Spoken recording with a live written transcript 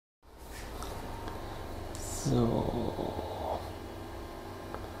So.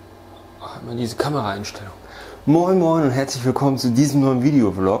 Ach, immer diese Kameraeinstellung. Moin Moin und herzlich willkommen zu diesem neuen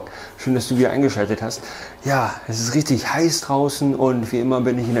Videovlog. Schön, dass du wieder eingeschaltet hast. Ja, es ist richtig heiß draußen und wie immer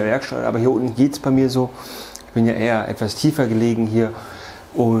bin ich in der Werkstatt, aber hier unten geht es bei mir so. Ich bin ja eher etwas tiefer gelegen hier.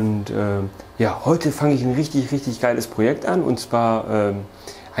 Und ja, heute fange ich ein richtig geiles Projekt an, und zwar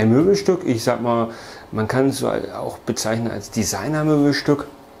ein Möbelstück. Ich sag mal, man kann es so auch bezeichnen als Designer-Möbelstück.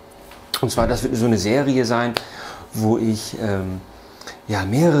 Und zwar, das wird so eine Serie sein, wo ich ja,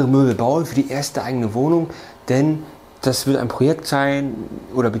 mehrere Möbel baue für die erste eigene Wohnung. Denn das wird ein Projekt sein,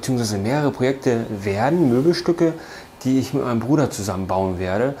 oder beziehungsweise mehrere Projekte werden, Möbelstücke, die ich mit meinem Bruder zusammen bauen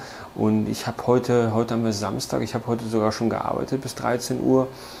werde. Und ich habe heute haben wir Samstag, ich habe heute sogar schon gearbeitet bis 13 Uhr.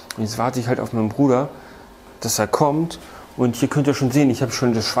 Und jetzt warte ich halt auf meinen Bruder, dass er kommt. Und hier könnt ihr schon sehen, ich habe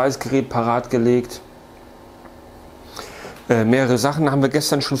schon das Schweißgerät parat gelegt. Mehrere Sachen haben wir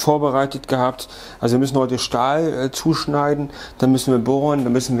gestern schon vorbereitet gehabt. Also wir müssen heute Stahl zuschneiden, dann müssen wir bohren,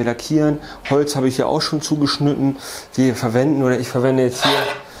 dann müssen wir lackieren. Holz habe ich ja auch schon zugeschnitten. Wir verwenden, oder ich verwende jetzt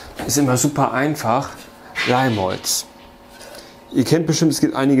hier, ist immer super einfach, Leimholz. Ihr kennt bestimmt, es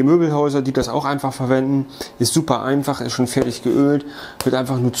gibt einige Möbelhäuser, die das auch einfach verwenden. Ist super einfach, ist schon fertig geölt, wird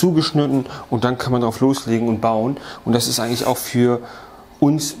einfach nur zugeschnitten und dann kann man drauf loslegen und bauen. Und das ist eigentlich auch für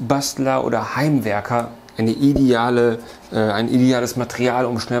uns Bastler oder Heimwerker ein ideales Material,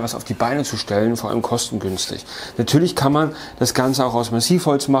 um schnell was auf die Beine zu stellen, vor allem kostengünstig. Natürlich kann man das Ganze auch aus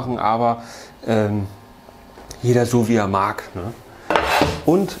Massivholz machen, aber jeder so wie er mag, ne?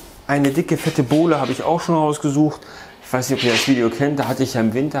 Und eine dicke, fette Bohle habe ich auch schon rausgesucht. Ich weiß nicht, ob ihr das Video kennt, da hatte ich ja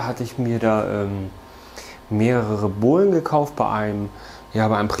im Winter, mir da mehrere Bohlen gekauft bei einem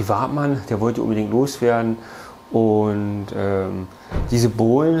Privatmann, der wollte unbedingt loswerden. Und diese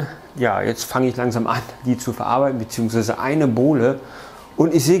Bohlen, ja, jetzt fange ich langsam an, die zu verarbeiten, beziehungsweise eine Bohle.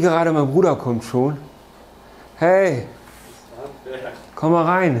 Und ich sehe gerade, mein Bruder kommt schon. Hey, komm mal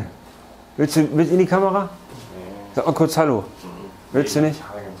rein. Willst du mit in die Kamera? Sag mal kurz Hallo. Willst du nicht?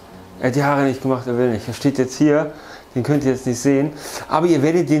 Er hat die Haare nicht gemacht, er will nicht. Er steht jetzt hier, den könnt ihr jetzt nicht sehen. Aber ihr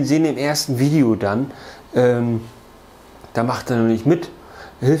werdet den sehen im ersten Video dann. Da macht er noch nicht mit.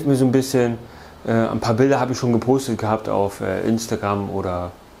 Er hilft mir so ein bisschen. Ein paar Bilder habe ich schon gepostet gehabt auf Instagram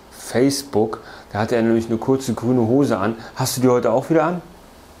oder Facebook. Da hatte er nämlich eine kurze grüne Hose an. Hast du die heute auch wieder an?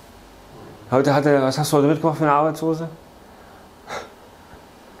 Heute hat er, was hast du heute mitgebracht für eine Arbeitshose?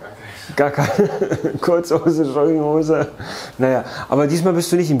 Gar keine. Kurzhose, Jogginghose. Naja, aber diesmal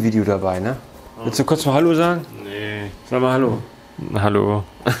bist du nicht im Video dabei, ne? Willst du kurz mal Hallo sagen? Nee. Sag mal Hallo. Hallo.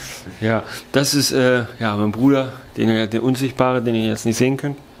 Ja, das ist ja, mein Bruder, der Unsichtbare, den ihr jetzt nicht sehen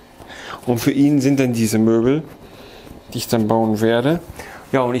könnt. Und für ihn sind dann diese Möbel, die ich dann bauen werde.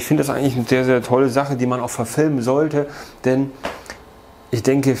 Ja, und ich finde das eigentlich eine sehr tolle Sache, die man auch verfilmen sollte. Denn ich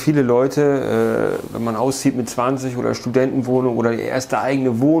denke, viele Leute, wenn man auszieht mit 20 oder Studentenwohnung oder die erste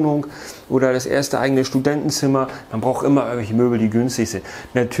eigene Wohnung oder das erste eigene Studentenzimmer, man braucht immer irgendwelche Möbel, die günstig sind.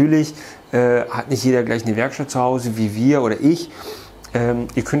 Natürlich hat nicht jeder gleich eine Werkstatt zu Hause wie wir oder ich.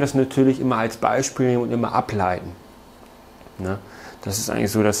 Ihr könnt das natürlich immer als Beispiel nehmen und immer ableiten. Ne? Das ist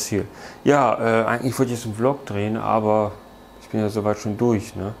eigentlich so das Ziel. Ja, eigentlich wollte ich jetzt einen Vlog drehen, aber ich bin ja soweit schon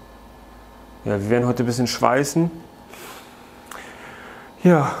durch. Ne? Ja, wir werden heute ein bisschen schweißen.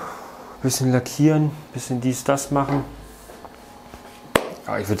 Ja, ein bisschen lackieren, ein bisschen dies, das machen.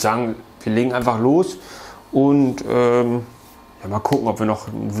 Ja, ich würde sagen, wir legen einfach los und ja, mal gucken, ob wir noch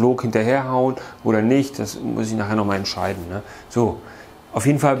einen Vlog hinterherhauen oder nicht. Das muss ich nachher nochmal entscheiden. Ne? So, auf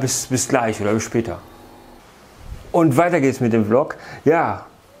jeden Fall bis gleich oder bis später. Und weiter geht's mit dem Vlog. Ja,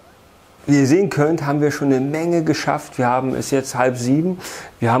 wie ihr sehen könnt, haben wir schon eine Menge geschafft. Wir haben es jetzt 6:30.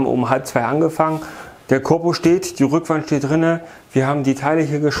 Wir haben um 1:30 angefangen. Der Korpo steht, die Rückwand steht drinne. Wir haben die Teile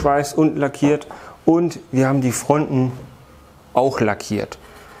hier geschweißt und lackiert. Und wir haben die Fronten auch lackiert.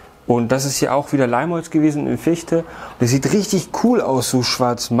 Und das ist hier auch wieder Leimholz gewesen in Fichte. Das sieht richtig cool aus, so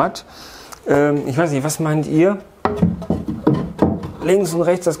schwarz-matt. Ich weiß nicht, was meint ihr? Links und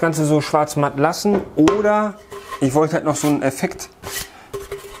rechts das Ganze so schwarz-matt lassen oder... Ich wollte halt noch so einen Effekt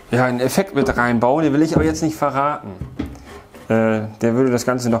mit reinbauen, den will ich aber jetzt nicht verraten. Der würde das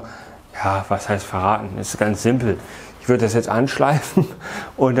Ganze noch, ja, was heißt verraten? Das ist ganz simpel. Ich würde das jetzt anschleifen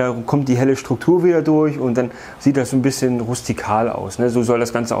und da kommt die helle Struktur wieder durch und dann sieht das so ein bisschen rustikal aus. Ne? So soll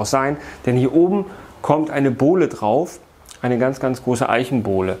das Ganze auch sein, denn hier oben kommt eine Bohle drauf, eine ganz große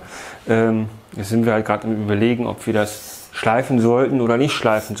Eichenbohle. Jetzt sind wir halt gerade am Überlegen, ob wir das schleifen sollten oder nicht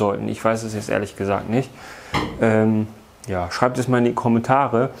schleifen sollten. Ich weiß es jetzt ehrlich gesagt nicht. Ja, schreibt es mal in die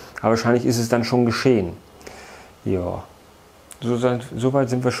Kommentare, aber wahrscheinlich ist es dann schon geschehen. Ja, so weit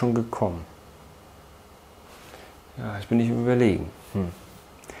sind wir schon gekommen. Ja, jetzt bin ich im Überlegen.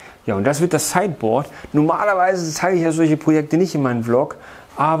 Ja, und das wird das Sideboard. Normalerweise zeige ich ja solche Projekte nicht in meinem Vlog,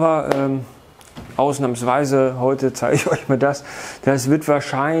 aber ausnahmsweise heute zeige ich euch mal das. Das wird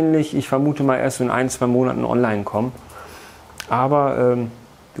wahrscheinlich, ich vermute mal, erst in 1-2 Monaten online kommen. Aber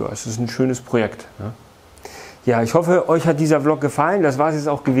ja, es ist ein schönes Projekt. Ne? Ja, ich hoffe, euch hat dieser Vlog gefallen. Das war es jetzt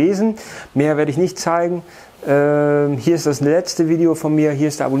auch gewesen. Mehr werde ich nicht zeigen. Hier ist das letzte Video von mir. Hier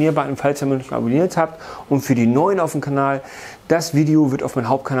ist der Abonnier-Button, falls ihr mich nicht abonniert habt. Und für die Neuen auf dem Kanal, das Video wird auf meinem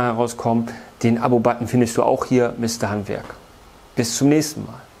Hauptkanal rauskommen. Den Abo-Button findest du auch hier, Mr. Handwerk. Bis zum nächsten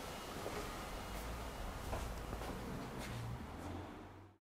Mal.